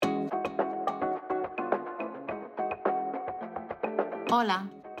Hola,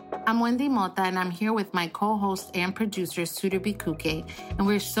 I'm Wendy Mota, and I'm here with my co-host and producer, Surabhi Kuke, and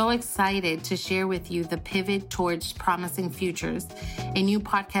we're so excited to share with you the Pivot Towards Promising Futures, a new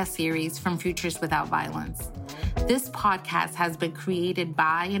podcast series from Futures Without Violence. This podcast has been created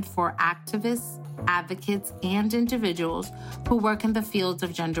by and for activists, advocates, and individuals who work in the fields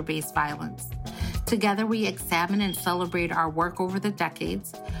of gender-based violence. Together, we examine and celebrate our work over the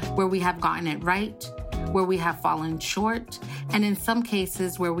decades, where we have gotten it right, where we have fallen short, and in some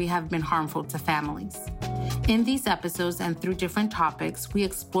cases where we have been harmful to families. In these episodes and through different topics, we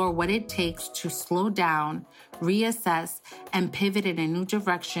explore what it takes to slow down, reassess, and pivot in a new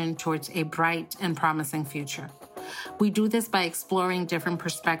direction towards a bright and promising future. We do this by exploring different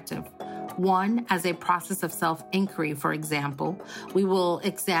perspectives. One, as a process of self-inquiry, for example, we will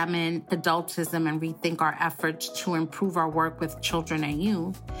examine adultism and rethink our efforts to improve our work with children and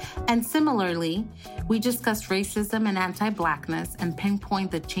youth. And similarly, we discuss racism and anti-Blackness and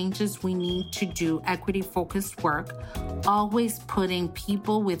pinpoint the changes we need to do equity-focused work, always putting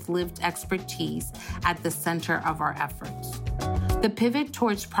people with lived expertise at the center of our efforts. The Pivot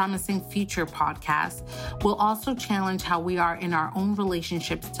Towards Promising Future podcast will also challenge how we are in our own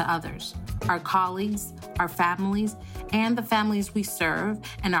relationships to others, our colleagues, our families, and the families we serve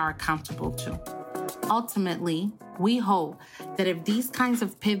and are accountable to. Ultimately, we hope that if these kinds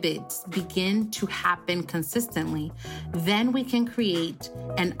of pivots begin to happen consistently, then we can create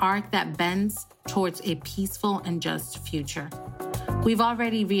an arc that bends towards a peaceful and just future. We've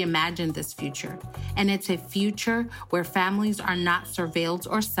already reimagined this future, and it's a future where families are not surveilled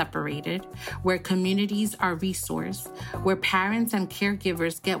or separated, where communities are resourced, where parents and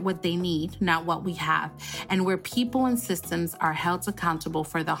caregivers get what they need, not what we have, and where people and systems are held accountable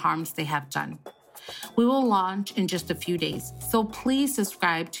for the harms they have done. We will launch in just a few days, so please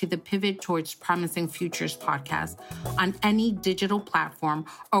subscribe to the Pivot Towards Promising Futures podcast on any digital platform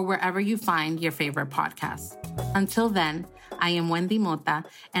or wherever you find your favorite podcasts. Until then, I am Wendy Mota,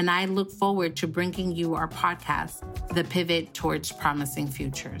 and I look forward to bringing you our podcast, The Pivot Towards Promising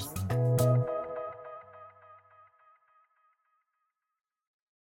Futures.